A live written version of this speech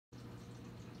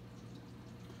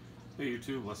Hey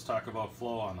YouTube, let's talk about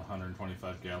flow on the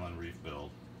 125 gallon Reef build.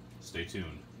 Stay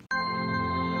tuned.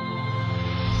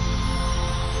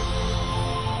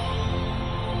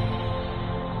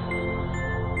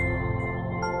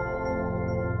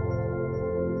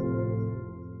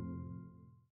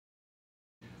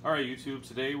 Alright YouTube,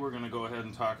 today we're going to go ahead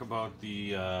and talk about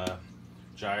the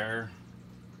Gyre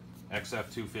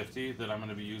XF-250 that I'm going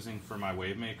to be using for my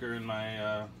wave maker in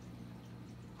my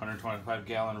 125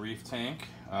 gallon Reef tank.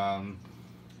 I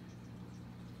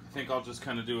think I'll just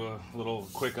kind of do a little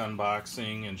quick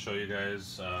unboxing and show you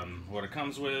guys what it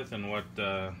comes with and what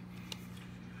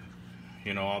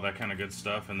you know, all that kind of good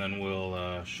stuff, and then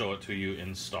we'll show it to you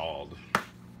installed.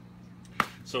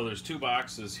 So there's two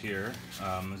boxes here.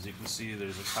 As you can see,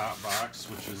 there's a top box,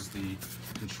 which is the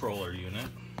controller unit,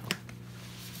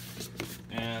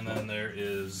 and then there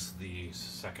is the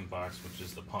second box, which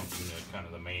is the pump unit, kind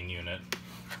of the main unit.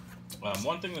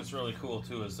 One thing that's really cool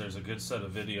too is there's a good set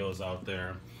of videos out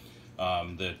there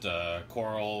that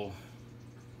Coral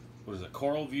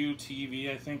View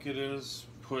TV, I think it is,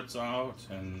 puts out,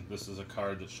 and this is a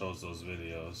card that shows those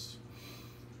videos.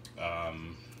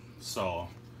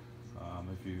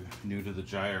 If you're new to the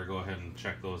Gyre, go ahead and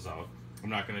check those out. I'm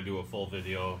not going to do a full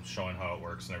video showing how it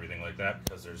works and everything like that,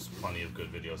 because there's plenty of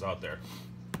good videos out there.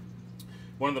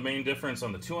 One of the main difference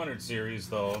on the 200 series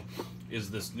though is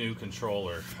this new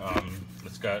controller.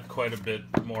 It's got quite a bit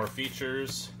more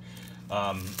features.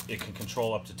 It can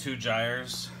control up to 2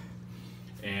 gyres,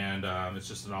 and it's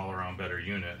just an all-around better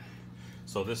unit.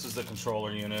 So this is the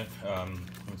controller unit.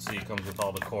 Let's see, it comes with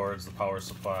all the cords, the power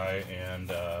supply, and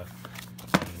the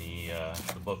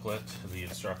booklet, the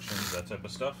instructions, that type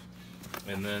of stuff.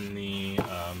 And then the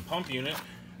pump unit,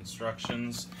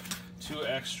 instructions, 2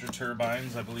 extra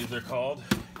turbines, I believe they're called.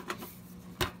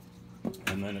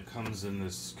 And then it comes in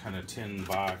this kind of tin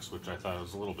box, which I thought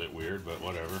was a little bit weird, but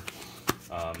whatever.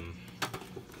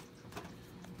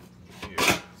 Here,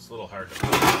 it's a little hard to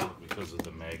pull out because of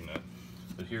the magnet.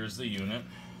 But here's the unit.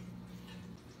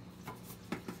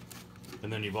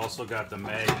 And then you've also got the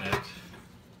magnet,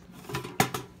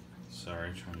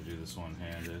 sorry, trying to do this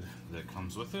one-handed, that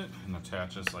comes with it and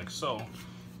attaches like so.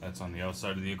 That's on the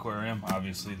outside of the aquarium.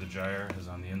 Obviously the Gyre is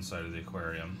on the inside of the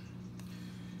aquarium.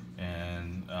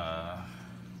 And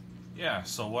yeah,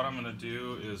 so what I'm going to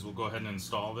do is we'll go ahead and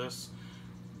install this,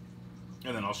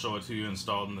 and then I'll show it to you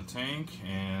installed in the tank,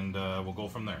 and we'll go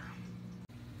from there.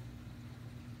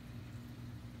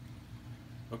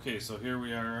 Okay, so here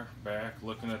we are back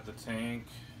looking at the tank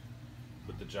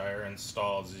with the Gyre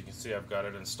installed. As you can see, I've got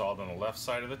it installed on the left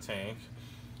side of the tank.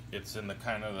 It's in the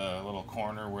kind of the little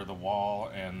corner where the wall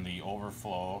and the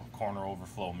corner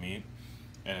overflow meet,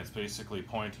 and it's basically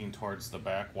pointing towards the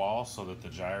back wall so that the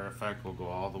Gyre effect will go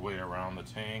all the way around the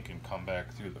tank and come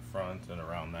back through the front and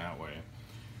around that way.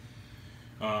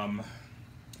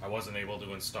 I wasn't able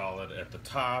to install it at the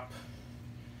top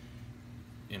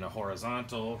in a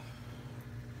horizontal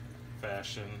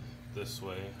fashion this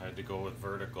way. I had to go with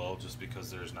vertical just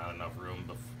because there's not enough room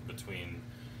between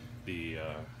the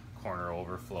corner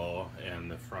overflow and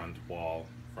the front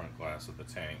glass of the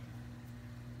tank.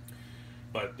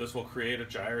 But this will create a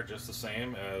Gyre just the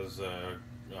same as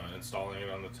installing it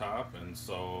on the top, and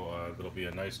so there'll be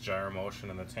a nice gyre motion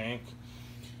in the tank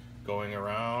going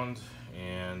around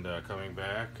and coming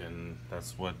back, and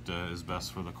that's what is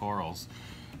best for the corals.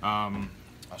 I'll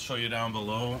show you down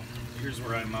below. Here's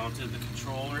where I mounted the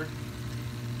controller.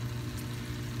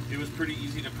 It was pretty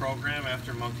easy to program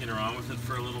after monkeying around with it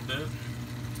for a little bit.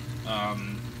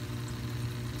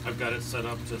 I've got it set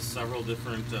up to several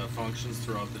different functions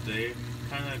throughout the day.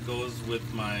 Kind of goes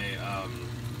with my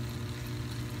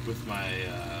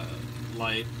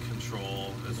light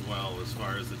control as well, as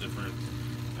far as the different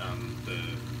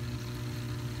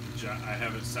I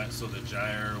have it set so the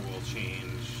Gyre will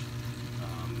change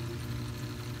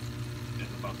at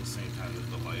about the same time that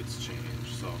the lights change,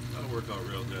 so that'll work out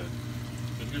real good.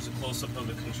 And here's a close-up of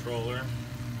the controller.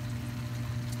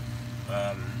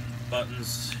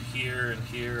 Buttons here and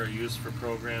here are used for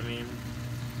programming.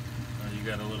 You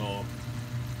got a little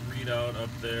readout up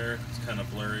there. It's kind of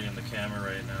blurry in the camera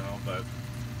right now, but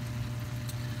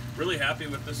really happy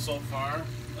with this so far.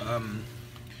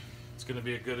 It's going to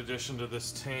be a good addition to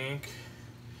this tank,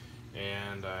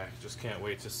 and I just can't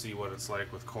wait to see what it's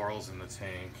like with corals in the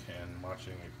tank and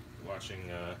watching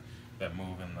that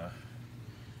move in the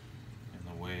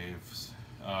waves.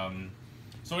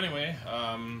 So anyway,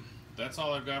 that's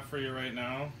all I've got for you right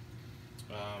now.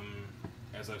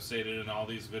 As I've stated in all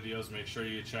these videos, make sure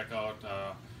you check out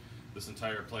this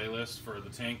entire playlist for the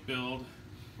tank build.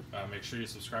 Make sure you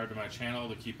subscribe to my channel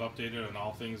to keep updated on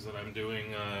all things that I'm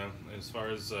doing as far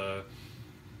as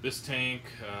this tank,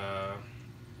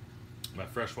 my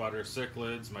freshwater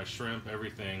cichlids, my shrimp,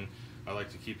 everything. I like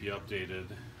to keep you updated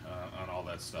on all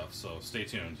that stuff, so stay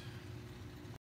tuned.